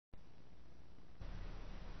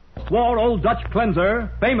post-war Old Dutch cleanser,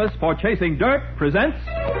 famous for chasing dirt, presents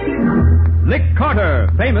Nick Carter,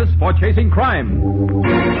 famous for chasing crime.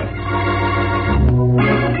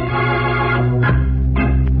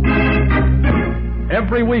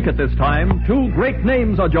 Every week at this time, two great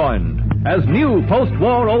names are joined as new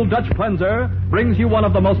post-war Old Dutch cleanser brings you one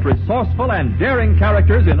of the most resourceful and daring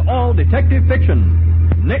characters in all detective fiction,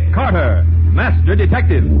 Nick Carter, Master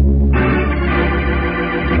Detective.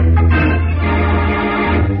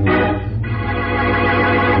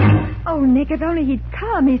 Oh, Nick, if only he'd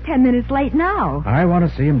come. He's 10 minutes late now. I want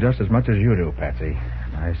to see him just as much as you do, Patsy.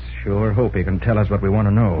 I sure hope he can tell us what we want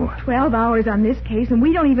to know. 12 hours on this case, and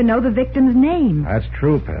we don't even know the victim's name. That's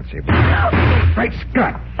true, Patsy. Great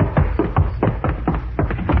Scott!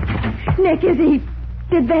 Nick,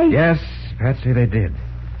 did they... Yes, Patsy, they did.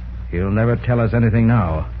 He'll never tell us anything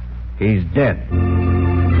now. He's dead.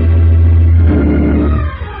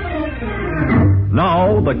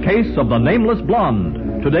 Now, the case of the Nameless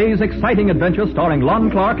Blonde. Today's exciting adventure starring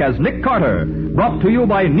Lon Clark as Nick Carter, brought to you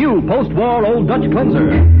by new post-war Old Dutch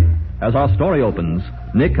cleanser. As our story opens,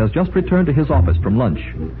 Nick has just returned to his office from lunch.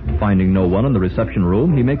 Finding no one in the reception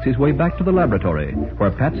room, he makes his way back to the laboratory,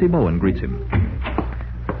 where Patsy Bowen greets him.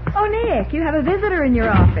 Oh, Nick, you have a visitor in your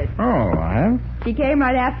office. Oh, I have? She came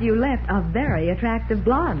right after you left, a very attractive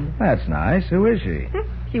blonde. That's nice. Who is she?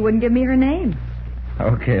 She wouldn't give me her name.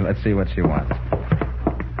 Okay, let's see what she wants.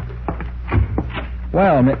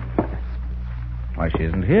 Well, why, she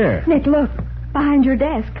isn't here. Nick, look. Behind your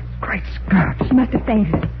desk. Great Scott. She must have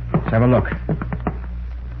fainted. Let's have a look.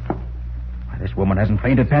 Why, this woman hasn't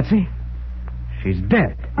fainted, Patsy. She's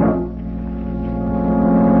dead.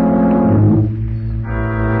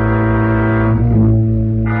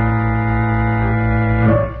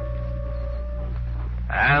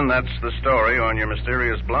 And that's the story on your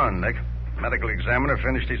mysterious blonde, Nick. Medical examiner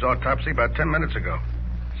finished his autopsy about 10 minutes ago.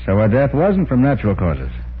 So her death wasn't from natural causes?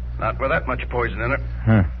 Not with that much poison in it.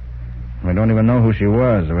 Huh. We don't even know who she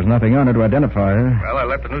was. There was nothing on her to identify her. Well, I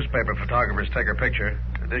let the newspaper photographers take her picture.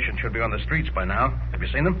 The edition should be on the streets by now. Have you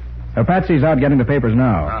seen them? Patsy's out getting the papers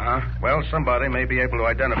now. Uh-huh. Well, somebody may be able to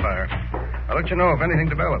identify her. I'll let you know if anything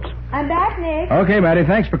develops. I'm back, Nick. Okay, Maddie,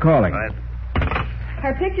 thanks for calling. Right.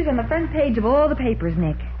 Her picture's on the front page of all the papers,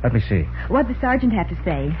 Nick. Let me see. What'd the sergeant have to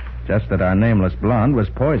say? Just that our nameless blonde was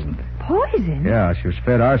poisoned. Poison? Yeah, she was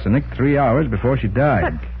fed arsenic 3 hours before she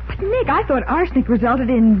died. But Nick, I thought arsenic resulted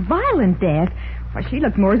in violent death. Well, she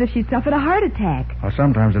looked more as if she'd suffered a heart attack. Well,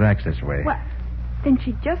 sometimes it acts this way. What? Then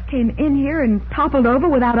she just came in here and toppled over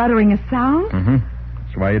without uttering a sound? Mm-hmm.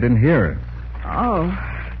 That's why you didn't hear her. Oh.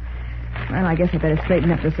 Well, I guess I better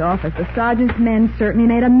straighten up this office. The sergeant's men certainly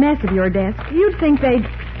made a mess of your desk. You'd think they'd...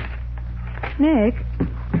 Nick?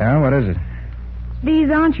 Yeah, what is it?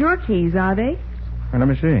 These aren't your keys, are they? Well, let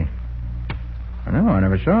me see. No, I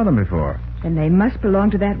never saw them before. Then they must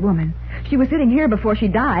belong to that woman. She was sitting here before she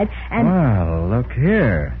died, and... Well, look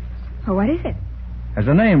here. Oh, what is it? There's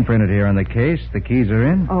a name printed here on the case the keys are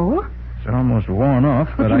in. Oh? It's almost worn off,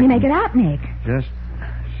 Well, but can you make it out, Nick? Just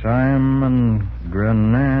Simon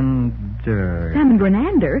Grenander. Simon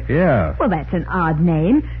Grenander? Yeah. Well, that's an odd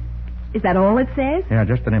name. Is that all it says? Yeah,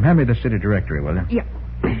 just the name. Hand me the city directory, will you? Yeah.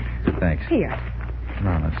 Thanks. Here.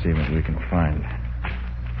 Now, let's see what we can find.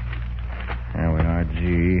 There we are.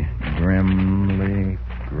 G. Grimley.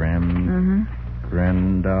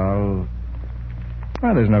 Grendal.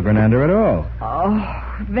 Well, there's no Grenander at all.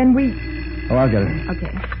 Oh, then we... Oh, I'll get it.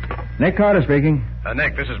 Okay. Nick Carter speaking.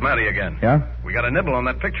 Nick, this is Matty again. Yeah? We got a nibble on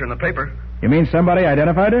that picture in the paper. You mean somebody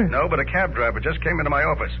identified her? No, but a cab driver just came into my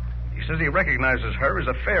office. He says he recognizes her as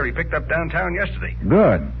a fare he picked up downtown yesterday.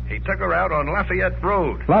 Good. He took her out on Lafayette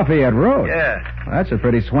Road. Lafayette Road? Yeah. Well, that's a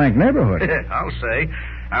pretty swank neighborhood. I'll say.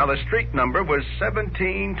 Now, the street number was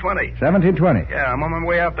 1720. 1720. Yeah, I'm on my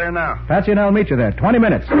way out there now. Patsy and I'll meet you there. 20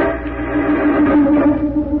 minutes.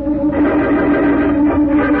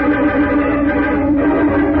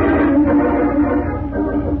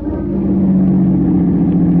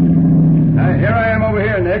 Here I am over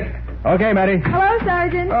here, Nick. Okay, Matty. Hello,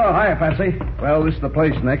 Sergeant. Oh, hiya, Patsy. Well, this is the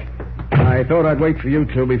place, Nick. I thought I'd wait for you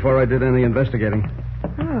two before I did any investigating.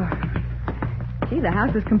 Oh. Gee, the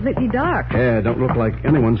house is completely dark. Yeah, don't look like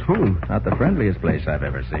anyone's home. Not the friendliest place I've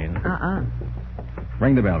ever seen.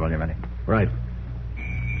 Ring the bell, will you, Matty? Right.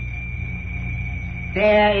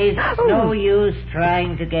 There is no use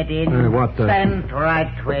trying to get in. What? Stand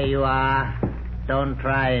right where you are. Don't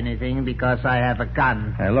try anything because I have a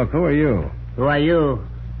gun. Hey, look, who are you? Who are you?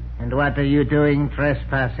 And what are you doing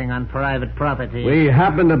trespassing on private property? We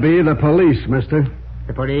happen to be the police, mister.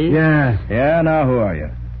 The police? Yeah. Yeah, now who are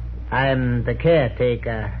you? I'm the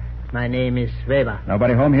caretaker. My name is Weber.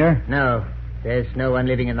 Nobody home here? No. There's no one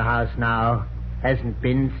living in the house now. Hasn't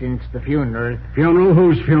been since the funeral. Funeral?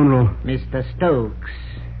 Whose funeral? Mr. Stokes.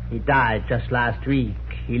 He died just last week.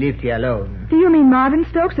 He lived here alone. Do you mean Marvin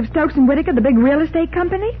Stokes of Stokes and Whitaker, the big real estate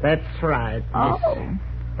company? That's right, miss.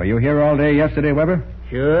 Were you here all day yesterday, Weber?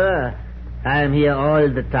 Sure. I'm here all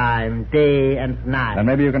the time, day and night. Then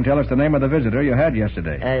maybe you can tell us the name of the visitor you had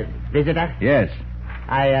yesterday. Visitor? Yes.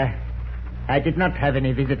 I did not have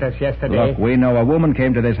any visitors yesterday. Look, we know a woman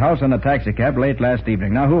came to this house in a taxicab late last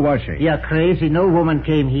evening. Now, who was she? You're crazy. No woman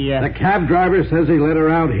came here. The cab driver says he let her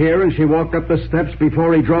out here and she walked up the steps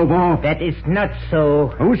before he drove off. That is not so.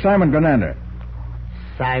 Who's Simon Grenander?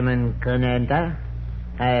 Simon Grenander?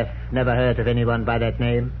 I've never heard of anyone by that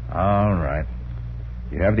name. All right.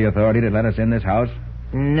 You have the authority to let us in this house?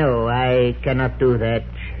 No, I cannot do that.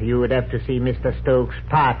 You would have to see Mr. Stokes'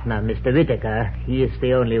 partner, Mr. Whitaker. He is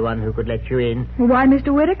the only one who could let you in. Why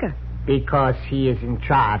Mr. Whitaker? Because he is in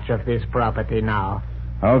charge of this property now.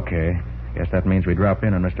 Okay. Guess that means we drop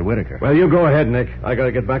in on Mr. Whitaker. Well, you go ahead, Nick. I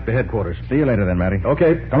gotta get back to headquarters. See you later then, Matty.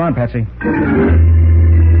 Okay. Come on, Patsy.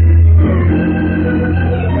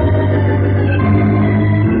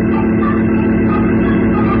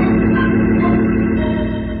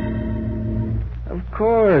 Of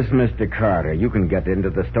course, Mr. Carter. You can get into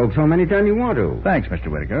the Stokes home anytime you want to. Thanks, Mr.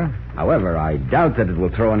 Whitaker. However, I doubt that it will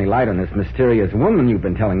throw any light on this mysterious woman you've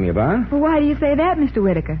been telling me about. Well, why do you say that, Mr.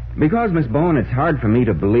 Whitaker? Because, Miss Bowen, it's hard for me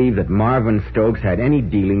to believe that Marvin Stokes had any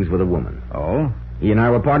dealings with a woman. Oh? He and I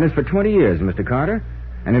were partners for 20 years, Mr. Carter.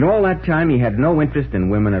 And in all that time, he had no interest in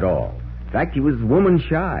women at all. In fact, he was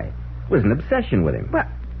woman-shy. It was an obsession with him. Well,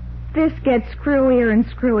 this gets screwier and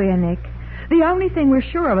screwier, Nick. The only thing we're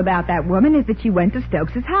sure of about that woman is that she went to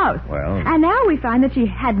Stokes' house. Well... And now we find that she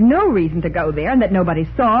had no reason to go there and that nobody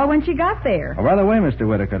saw her when she got there. Oh, by the way, Mr.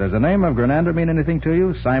 Whitaker, does the name of Grenander mean anything to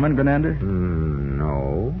you? Simon Grenander?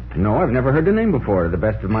 No. No, I've never heard the name before, to the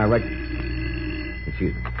best of my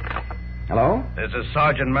Excuse me. Hello? This is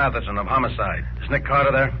Sergeant Matheson of Homicide. Is Nick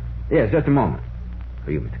Carter there? Yes, just a moment.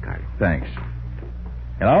 For you, Mr. Carter. Thanks.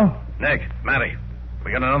 Hello? Nick, Matty,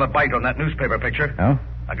 we got another bite on that newspaper picture. Oh?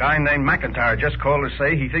 A guy named McIntyre just called to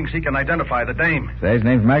say he thinks he can identify the dame. Say his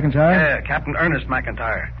name's McIntyre? Yeah, Captain Ernest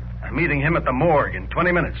McIntyre. I'm meeting him at the morgue in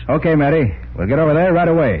 20 minutes. Okay, Matty. We'll get over there right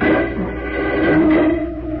away.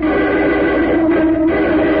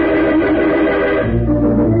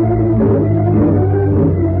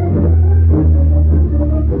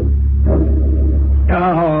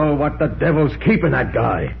 Oh, what the devil's keeping that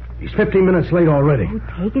guy? He's 15 minutes late already. Oh,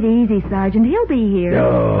 take it easy, Sergeant. He'll be here.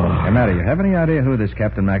 Oh. Hey, Matty, you have any idea who this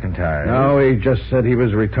Captain McIntyre is? No, he just said he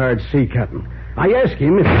was a retired sea captain. I asked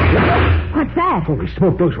him if... What's that? Holy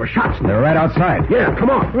smoke, those were shots. They're right outside. Yeah,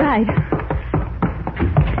 come on. Right.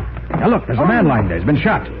 Now, look, there's a man lying there. He's been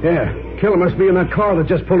shot. Yeah, killer must be in that car that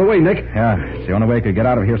just pulled away, Nick. Yeah, it's the only way he could get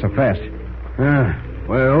out of here so fast.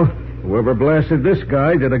 Well, whoever blasted this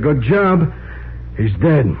guy did a good job. He's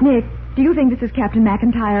dead. Nick, do you think this is Captain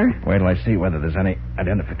McIntyre? Wait till I see whether there's any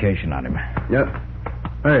identification on him. Yeah.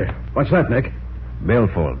 Hey, what's that, Nick?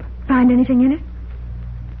 Billfold. Find anything in it?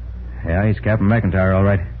 Yeah, he's Captain McIntyre, all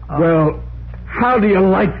right. Well, how do you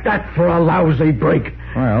like that for a lousy break?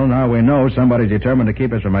 Well, now we know somebody's determined to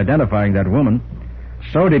keep us from identifying that woman.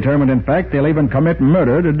 So determined, in fact, they'll even commit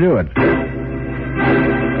murder to do it.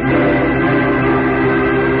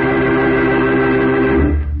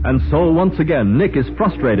 And so, once again, Nick is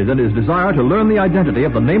frustrated in his desire to learn the identity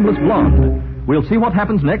of the nameless blonde. We'll see what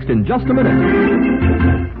happens next in just a minute.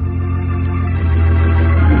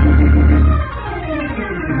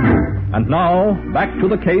 And now, back to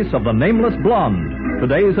the case of the nameless blonde.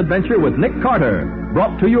 Today's adventure with Nick Carter,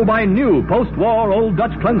 brought to you by new post-war Old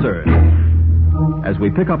Dutch Cleanser. As we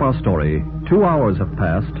pick up our story, 2 hours have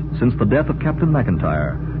passed since the death of Captain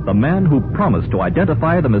McIntyre, the man who promised to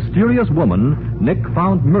identify the mysterious woman Nick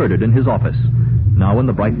found murdered in his office. Now in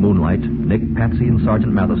the bright moonlight, Nick, Patsy, and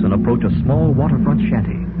Sergeant Matheson approach a small waterfront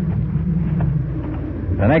shanty.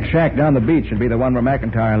 The next shack down the beach should be the one where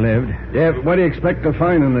McIntyre lived. Yeah, but what do you expect to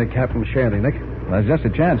find in the captain's shanty, Nick? Well, there's just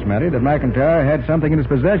a chance, Matty, that McIntyre had something in his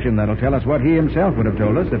possession that'll tell us what he himself would have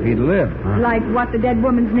told us if he'd lived. Like what the dead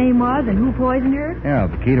woman's name was and who poisoned her? Yeah,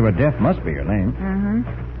 the key to her death must be her name. Uh-huh.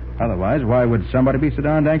 Otherwise, why would somebody be so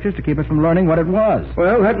darned anxious to keep us from learning what it was?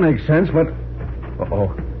 Well, that makes sense, but...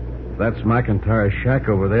 Uh-oh. That's McIntyre's shack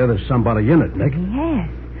over there. There's somebody in it, Nick. Yes.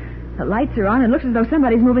 The lights are on. It looks as though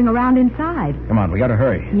somebody's moving around inside. Come on, we gotta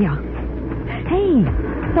hurry. Yeah. Hey,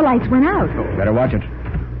 the lights went out. Better watch it.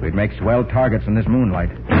 We'd make swell targets in this moonlight.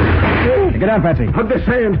 Get down, Patsy. Hug the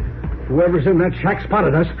sand. Whoever's in that shack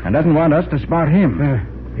spotted us. And doesn't want us to spot him.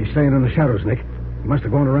 He's staying in the shadows, Nick. He must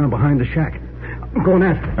have gone around behind the shack. I'm going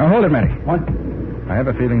after him. Now, hold it, Matty. What? I have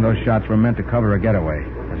a feeling those shots were meant to cover a getaway.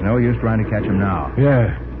 There's no use trying to catch him now.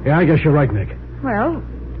 Yeah, I guess you're right, Nick. Well,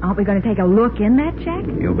 aren't we going to take a look in that shack?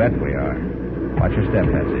 You bet we are. Watch your step,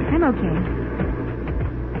 Patsy. I'm okay.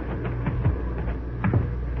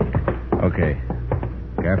 Okay.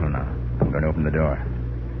 Careful now. I'm going to open the door.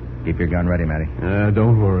 Keep your gun ready, Matty.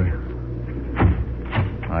 Don't worry.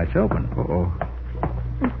 Oh, it's open. Uh-oh.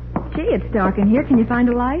 Gee, it's dark in here. Can you find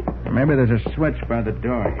a light? Maybe there's a switch by the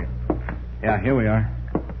door here. Yeah, here we are.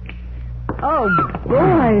 Oh,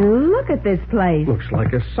 boy, look at this place. Looks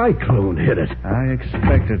like a cyclone hit it. I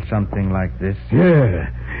expected something like this. Yeah.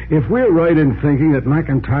 If we're right in thinking that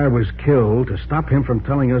McIntyre was killed to stop him from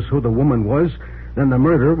telling us who the woman was, then the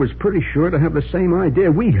murderer was pretty sure to have the same idea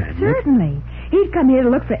we had, Nick. Certainly. He'd come here to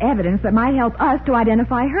look for evidence that might help us to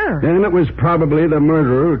identify her. And it was probably the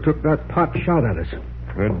murderer who took that pot shot at us.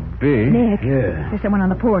 Could be. Nick, Yeah. there's someone on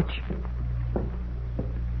the porch.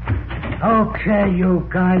 Okay, you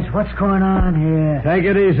guys, what's going on here? Take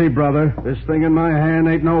it easy, brother. This thing in my hand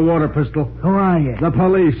ain't no water pistol. Who are you? The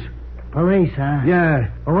police. Police, huh? Yeah.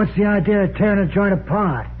 Well, what's the idea of tearing a joint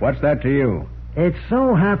apart? What's that to you? It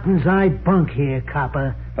so happens I bunk here,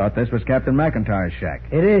 copper. Thought this was Captain McIntyre's shack.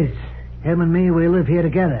 It is. Him and me, we live here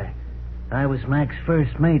together. I was Mac's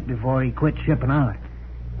first mate before he quit shipping out.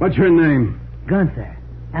 What's your name? Gunther.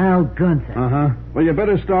 Al Gunther. Uh-huh. Well, you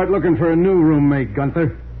better start looking for a new roommate,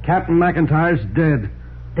 Gunther. Captain McIntyre's dead.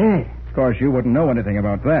 Dead? Of course, you wouldn't know anything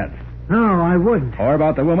about that. No, I wouldn't. Or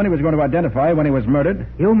about the woman he was going to identify when he was murdered.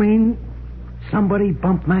 You mean somebody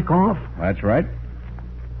bumped Mac off? That's right.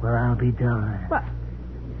 Well, I'll be darned. Well,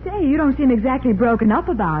 say, you don't seem exactly broken up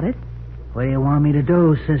about it. What do you want me to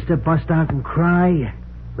do, sister? Bust out and cry?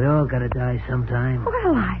 We all gotta die sometime.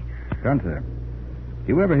 Well, Gunther,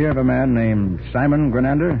 you ever hear of a man named Simon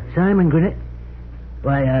Grenander? Simon Grenade?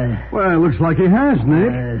 Why, Well, it looks like he has,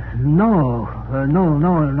 Nick. no,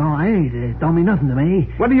 I ain't. It don't mean nothing to me.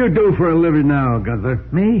 What do you do for a living now, Gunther?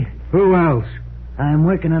 Me? Who else? I'm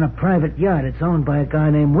working on a private yacht. It's owned by a guy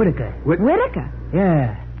named Whitaker. Whitaker.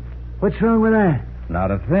 Yeah. What's wrong with that? Not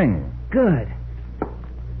a thing. Good.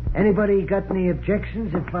 Anybody got any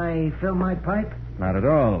objections if I fill my pipe? Not at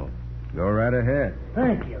all. Go right ahead.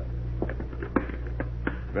 Thank you.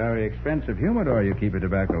 Very expensive humidor you keep your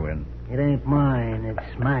tobacco in. It ain't mine.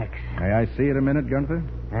 It's Mac's. May I see it a minute, Gunther?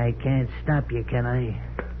 I can't stop you, can I?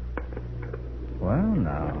 Well,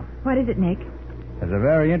 now. What is it, Nick? There's a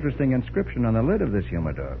very interesting inscription on the lid of this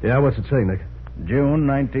humidor. Yeah, what's it say, Nick? June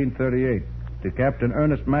 1938. To Captain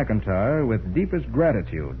Ernest McIntyre with deepest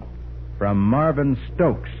gratitude. From Marvin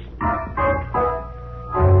Stokes.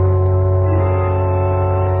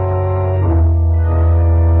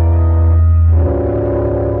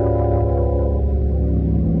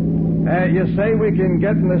 You say we can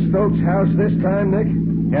get in the Stokes house this time, Nick?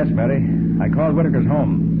 Yes, Betty. I called Whitaker's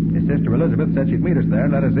home. His sister Elizabeth said she'd meet us there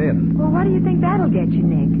and let us in. Well, what do you think that'll get you,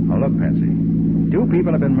 Nick? Oh, look, Patsy. 2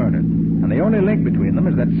 people have been murdered. And the only link between them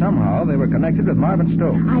is that somehow they were connected with Marvin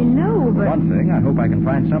Stokes. I know, but... One thing, I hope I can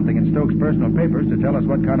find something in Stokes' personal papers to tell us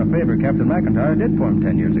what kind of favor Captain McIntyre did for him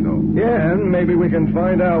 10 years ago. Yeah, and maybe we can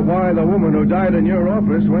find out why the woman who died in your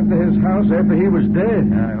office went to his house after he was dead.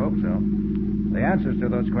 I hope so. The answers to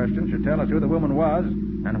those questions should tell us who the woman was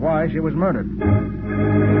and why she was murdered.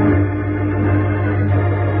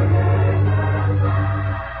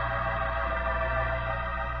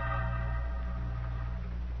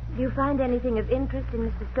 Do you find anything of interest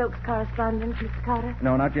in Mr. Stokes' correspondence, Mr. Carter?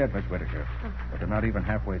 No, not yet, Miss Whitaker. But they're not even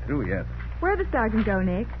halfway through yet. Where'd the sergeant go,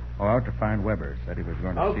 Nick? Oh, out to find Weber. Said he was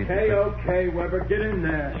going to see... Okay, Weber, get in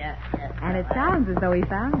there. Yeah. And it sounds as though he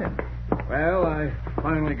found him. Well, I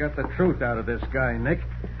finally got the truth out of this guy, Nick.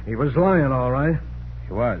 He was lying, all right.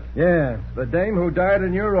 He was. Yeah, the dame who died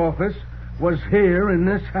in your office was here in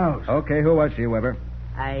this house. Okay, who was she, Weber?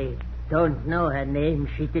 I don't know her name.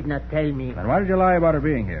 She did not tell me. Then why did you lie about her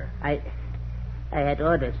being here? I had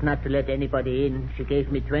orders not to let anybody in. She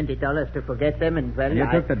gave me $20 to forget them, and well, You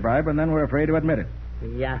took the bribe and then were afraid to admit it.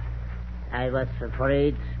 Yeah. I was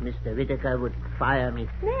afraid Mr. Whitaker would fire me.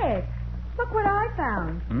 Nick, look what I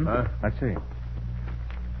found. Let's see.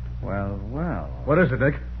 Well. What is it,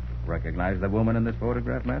 Nick? Recognize the woman in this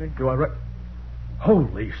photograph, Matty? Do I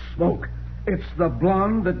Holy smoke. It's the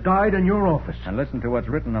blonde that died in your office. And listen to what's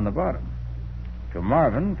written on the bottom. To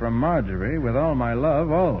Marvin from Marjorie, with all my love,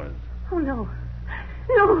 always. Oh, no.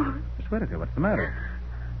 No. Miss Whitaker, what's the matter?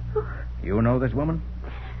 You know this woman?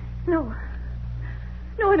 No.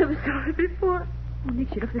 No, I never saw her before. Oh, Nick,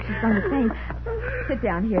 she looks like she's going to faint. Sit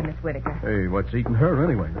down here, Miss Whitaker. Hey, what's eating her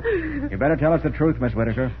anyway? You better tell us the truth, Miss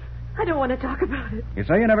Whitaker. I don't want to talk about it. You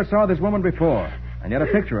say you never saw this woman before, and yet a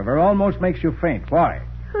picture of her almost makes you faint. Why?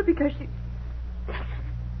 Oh, because she...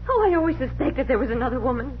 Oh, I always suspected there was another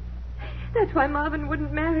woman. That's why Marvin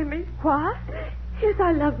wouldn't marry me. What? Yes,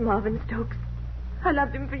 I loved Marvin Stokes. I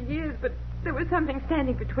loved him for years, but there was something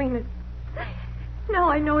standing between us. Now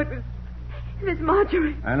I know it was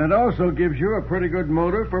Marjorie. And it also gives you a pretty good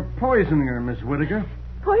motive for poisoning her, Miss Whittaker.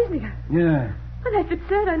 Poisoning her? Yeah. Well, that's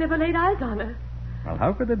absurd. I never laid eyes on her. Well,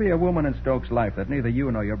 how could there be a woman in Stokes' life that neither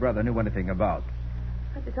you nor your brother knew anything about?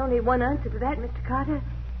 But there's only one answer to that, Mr. Carter.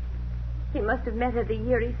 He must have met her the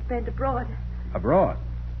year he spent abroad. Abroad?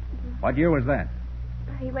 What year was that?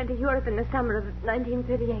 He went to Europe in the summer of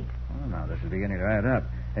 1938. Oh, now, this is beginning to add up.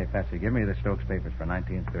 Hey, Patsy, give me the Stokes papers for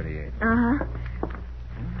 1938. Uh-huh.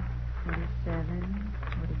 47,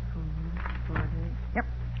 44, 40... Yep,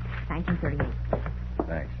 1938.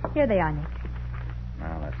 Thanks. Here they are, Nick.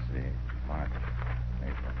 Now, let's see. March,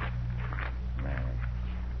 April, May,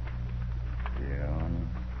 June.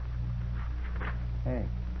 Hey,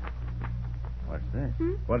 what's this?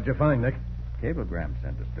 What did you find, Nick? Cablegram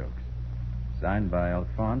sent to Stokes. Signed by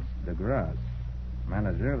Alphonse de Grasse,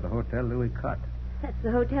 manager of the Hotel Louis Cotte. That's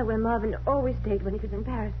the hotel where Marvin always stayed when he was in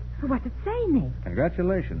Paris. What's it say, Nick?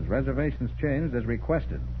 Congratulations. Reservations changed as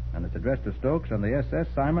requested. And it's addressed to Stokes on the SS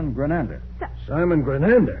Simon Grenander. Simon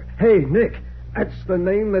Grenander? Hey, Nick, that's the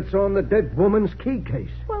name that's on the dead woman's key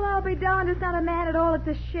case. Well, I'll be darned. It's not a man at all. It's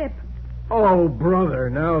a ship. Oh, brother,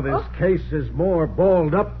 now this case is more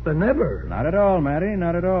balled up than ever. Not at all, Matty,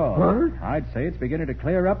 not at all. What? I'd say it's beginning to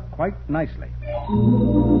clear up quite nicely.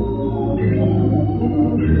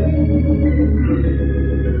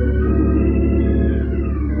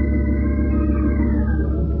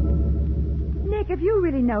 Nick, if you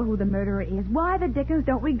really know who the murderer is, why the dickens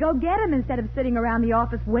don't we go get him instead of sitting around the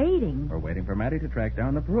office waiting? We're waiting for Matty to track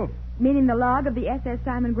down the proof. Meaning the log of the SS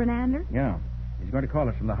Simon Grenander? Yeah. He's going to call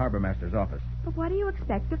us from the harbor master's office. But what do you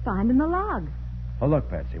expect to find in the log? Well, look,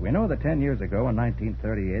 Patsy, we know that 10 years ago in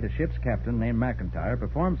 1938, a ship's captain named McIntyre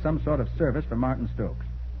performed some sort of service for Martin Stokes.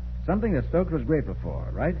 Something that Stokes was grateful for,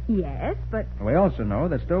 right? Yes, but... We also know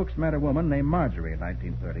that Stokes met a woman named Marjorie in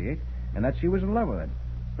 1938, and that she was in love with him.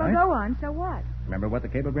 Well, Right? go on, so what? Remember what the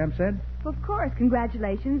cablegram said? Of course,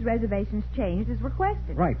 congratulations, reservations changed as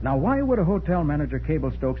requested. Right. Now, why would a hotel manager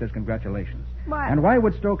cable Stokes his congratulations? Why? And why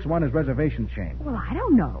would Stokes want his reservation changed? Well, I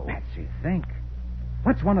don't know. Patsy, think.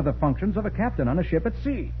 What's one of the functions of a captain on a ship at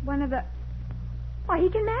sea? One of the... Why, he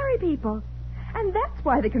can marry people. And that's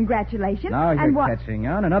why the congratulations. Now you're and what... catching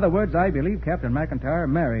on. In other words, I believe Captain McIntyre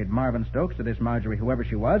married Marvin Stokes to this Marjorie, whoever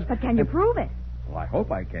she was. But can you prove it? Well, I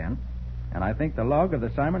hope I can. And I think the log of the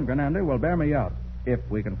Simon Grenander will bear me out, if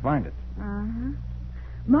we can find it. Uh-huh.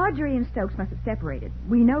 Marjorie and Stokes must have separated.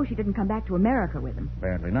 We know she didn't come back to America with him.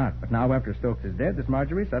 Apparently not. But now, after Stokes is dead, this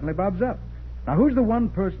Marjorie suddenly bobs up. Now, who's the one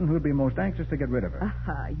person who'd be most anxious to get rid of her?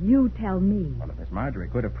 You tell me. Well, if Miss Marjorie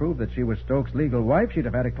could have proved that she was Stokes' legal wife, she'd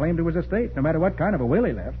have had a claim to his estate, no matter what kind of a will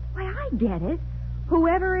he left. Why, I get it.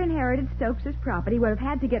 Whoever inherited Stokes' property would have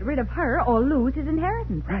had to get rid of her or lose his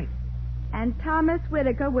inheritance. Right. And Thomas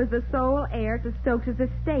Whittaker was the sole heir to Stokes'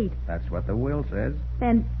 estate. That's what the will says.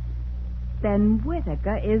 Then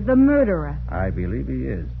Whittaker is the murderer. I believe he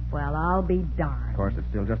is. Well, I'll be darned. Of course, it's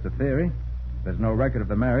still just a theory. There's no record of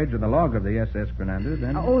the marriage or the log of the SS Grenander,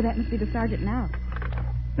 then... Oh, that must be the sergeant now.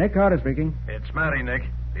 Nick Carter speaking. It's Matty, Nick.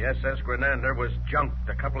 The SS Grenander was junked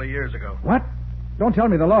a couple of years ago. What? Don't tell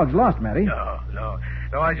me the log's lost, Matty. No,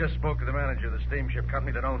 I just spoke to the manager of the steamship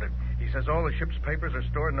company that owned it. He says all the ship's papers are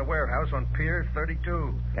stored in the warehouse on Pier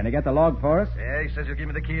 32. Can you get the log for us? Yeah, he says he'll give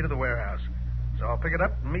me the key to the warehouse. So I'll pick it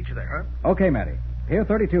up and meet you there, huh? Okay, Matty. Pier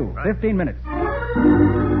 32. Right. 15 minutes.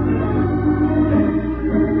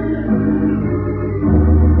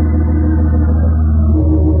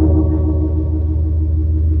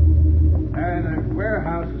 The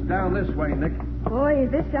warehouse is down this way, Nick. Boy,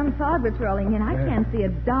 is this some fog that's rolling in. I can't see a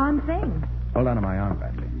darn thing. Hold on to my arm,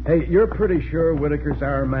 Patsy. Hey, you're pretty sure Whittaker's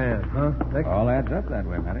our man, huh, Nick? All adds up that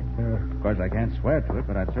way, Matty. Yeah. Of course, I can't swear to it,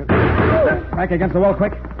 but I'd certainly... Back against the wall,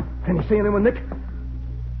 quick. Can you see anyone, Nick?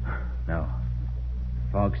 No.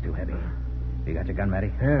 Fog's too heavy. You got your gun,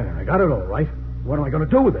 Matty? Yeah, I got it all right. What am I going to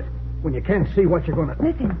do with it? When you can't see what you're going to...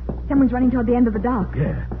 Listen, someone's running toward the end of the dock.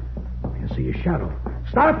 Yeah. I can see your shadow.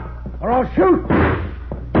 Stop, or I'll shoot.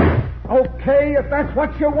 Okay, if that's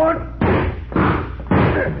what you want.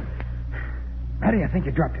 Matty, I think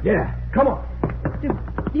you dropped it. Yeah, come on.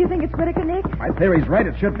 Do you think it's Whittaker, Nick? My theory's right,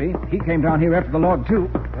 it should be. He came down here after the log, too.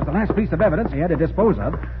 It was the last piece of evidence he had to dispose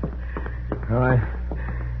of. All right.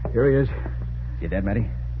 Here he is. You dead, Matty?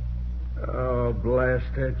 Oh,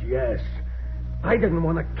 blast it, yes. I didn't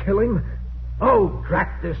want to kill him. Oh,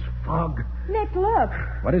 drat this fog. Nick, look.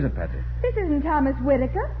 What is it, Patsy? This isn't Thomas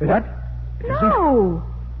Whitaker. What? No.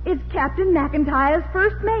 It's Captain McIntyre's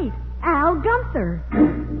first mate, Al Gunther.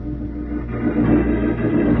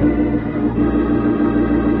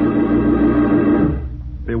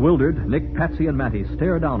 Bewildered, Nick, Patsy, and Matty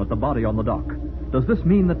stare down at the body on the dock. Does this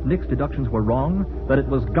mean that Nick's deductions were wrong? That it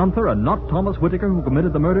was Gunther and not Thomas Whitaker who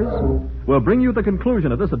committed the murders? We'll bring you the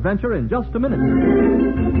conclusion of this adventure in just a minute.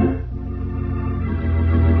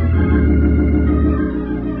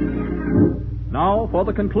 Now for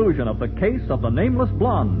the conclusion of the case of the Nameless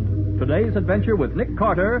Blonde. Today's adventure with Nick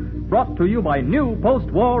Carter, brought to you by new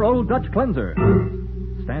post-war Old Dutch Cleanser.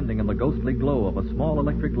 Standing in the ghostly glow of a small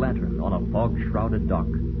electric lantern on a fog-shrouded dock,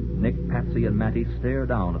 Nick, Patsy, and Matty stare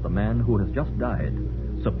down at the man who has just died,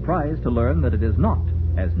 surprised to learn that it is not,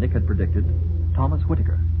 as Nick had predicted, Thomas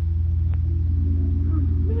Whitaker.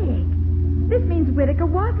 Nick, this means Whitaker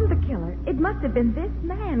wasn't the killer. It must have been this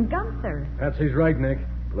man, Gunther. Patsy's right, Nick.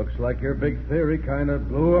 Looks like your big theory kind of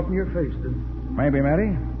blew up in your face, didn't Maybe,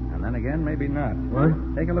 Matty. And then again, maybe not.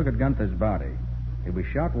 What? Take a look at Gunther's body. He was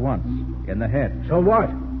shot once, in the head. So what?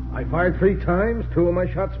 I fired 3 times, 2 of my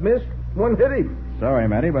shots missed, 1 hit him. Sorry,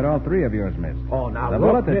 Matty, but all 3 of yours missed. Oh, now The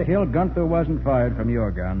look, bullet that Nick. killed Gunther wasn't fired from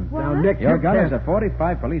your gun. Now, Nick, Your you gun can't- is a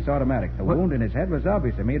 .45 police automatic. The wound in his head was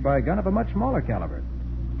obviously made by a gun of a much smaller caliber.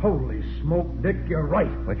 Holy smoke, Nick, you're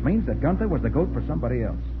right. Which means that Gunther was the goat for somebody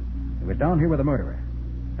else. He was down here with the murderer.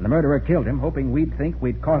 And the murderer killed him, hoping we'd think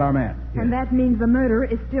we'd caught our man. And that means the murderer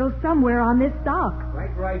is still somewhere on this dock.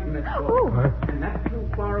 Right, Miss Oh. Huh? And that's too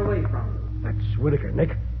far away from you. That's Whitaker,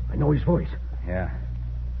 Nick. I know his voice. Yeah.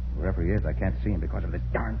 Wherever he is, I can't see him because of this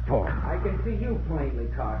darn fog. I can see you plainly,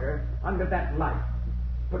 Carter, under that light.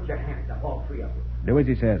 Put your hands up, all 3 of you. Do as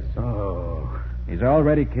he says. Oh. He's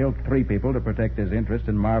already killed 3 people to protect his interest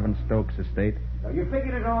in Marvin Stokes' estate. So you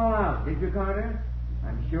figured it all out, did you, Carter?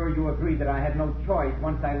 I'm sure you agreed that I had no choice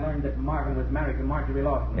once I learned that Marvin was married to Marjorie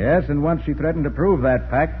Lawson. Yes, and once she threatened to prove that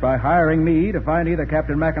fact by hiring me to find either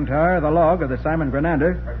Captain McIntyre or the log of the Simon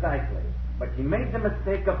Grenander. Precisely. But she made the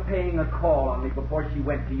mistake of paying a call on me before she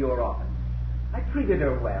went to your office. I treated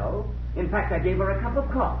her well. In fact, I gave her a cup of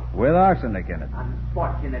coffee. With arsenic in it.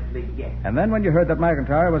 Unfortunately, yes. And then when you heard that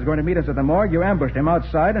McIntyre was going to meet us at the morgue, you ambushed him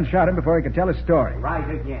outside and shot him before he could tell his story. Right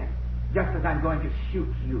again. Just as I'm going to shoot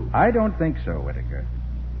you. I don't think so, Whitaker.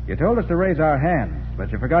 You told us to raise our hands,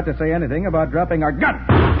 but you forgot to say anything about dropping our gun.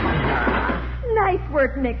 Nice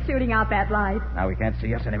work, Nick, shooting out that light. Now he can't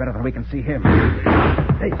see us any better than we can see him.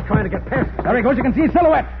 Hey, he's trying to get past us. There he goes. You can see his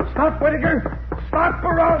silhouette. Stop, Whitaker. Stop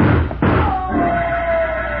or else.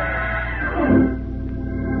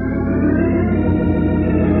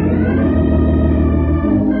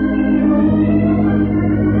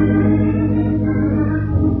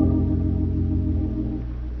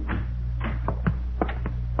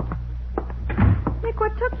 Nick,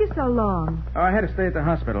 what took you so long? Oh, I had to stay at the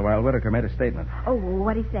hospital while Whitaker made a statement. Oh,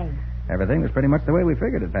 what'd he say? Everything was pretty much the way we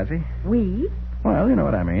figured it, Patsy. We? Well, you know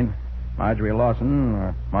what I mean. Marjorie Lawson,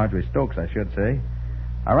 or Marjorie Stokes, I should say,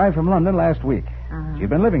 arrived from London last week. Uh-huh. She'd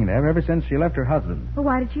been living there ever since she left her husband. Well,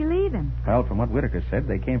 why did she leave him? Well, from what Whitaker said,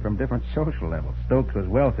 they came from different social levels. Stokes was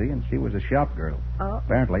wealthy, and she was a shop girl. Oh.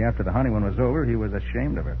 Apparently, after the honeymoon was over, he was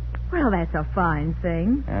ashamed of her. Well, that's a fine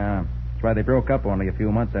thing. Yeah, that's why they broke up only a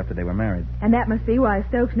few months after they were married. And that must be why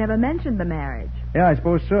Stokes never mentioned the marriage. Yeah, I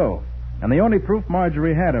suppose so. And the only proof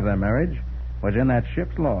Marjorie had of their marriage was in that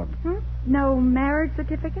ship's log. No marriage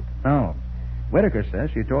certificate? No. Whitaker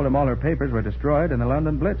says she told him all her papers were destroyed in the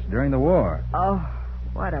London Blitz during the war. Oh,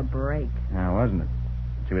 what a break. Now, wasn't it?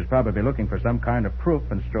 She was probably looking for some kind of proof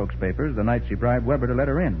in Stokes' papers the night she bribed Weber to let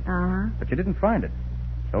her in. Uh-huh. But she didn't find it.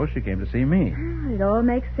 So she came to see me. It all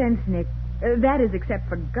makes sense, Nick. That is, except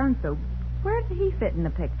for Gunther. Where did he fit in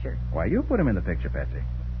the picture? Why, you put him in the picture, Patsy.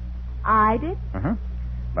 I did? Uh-huh.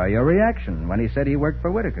 By your reaction when he said he worked for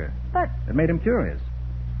Whitaker. But... It made him curious.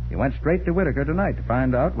 He went straight to Whitaker tonight to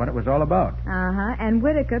find out what it was all about. Uh-huh. And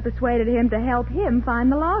Whitaker persuaded him to help him find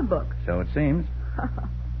the logbook. So it seems.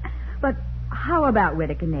 But how about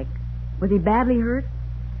Whitaker, Nick? Was he badly hurt?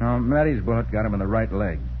 No, Matty's bullet got him in the right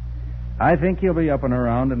leg. I think he'll be up and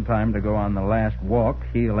around in time to go on the last walk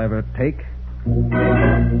he'll ever take.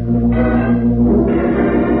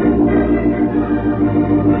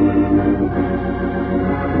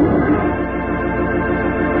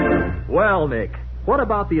 Well, Nick, what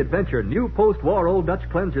about the adventure new post-war Old Dutch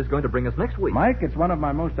Cleanser's going to bring us next week? Mike, it's one of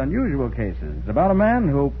my most unusual cases. It's about a man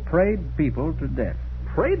who prayed people to death.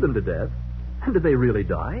 Prayed them to death? And did they really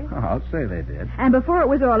die? Oh, I'll say they did. And before it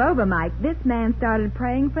was all over, Mike, this man started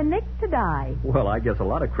praying for Nick to die. Well, I guess a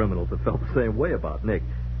lot of criminals have felt the same way about Nick.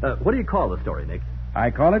 What do you call the story, Nick?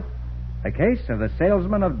 I call it A case of the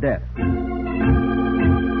salesman of death.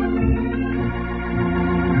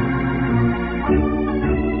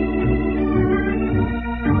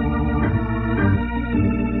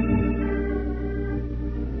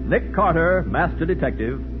 Nick Carter, Master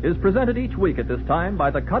Detective, is presented each week at this time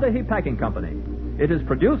by the Cudahy Packing Company. It is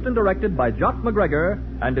produced and directed by Jock McGregor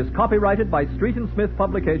and is copyrighted by Street and Smith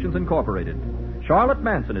Publications, Incorporated. Charlotte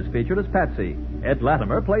Manson is featured as Patsy. Ed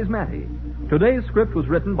Latimer plays Matty. Today's script was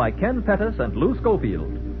written by Ken Pettis and Lou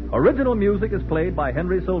Schofield. Original music is played by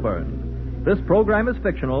Henry Silverne. This program is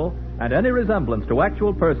fictional, and any resemblance to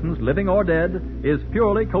actual persons, living or dead, is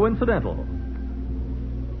purely coincidental.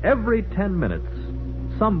 Every 10 minutes,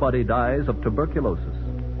 somebody dies of tuberculosis.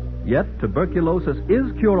 Yet tuberculosis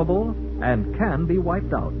is curable and can be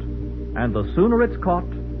wiped out. And the sooner it's caught,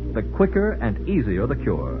 the quicker and easier the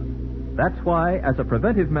cure. That's why, as a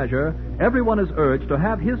preventive measure, everyone is urged to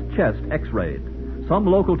have his chest x-rayed. Some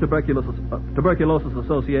local tuberculosis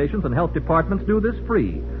associations and health departments do this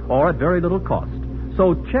free or at very little cost.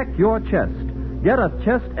 So check your chest. Get a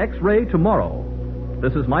chest x-ray tomorrow.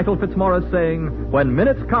 This is Michael Fitzmaurice saying, when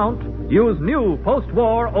minutes count, use new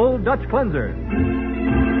post-war Old Dutch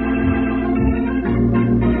Cleanser.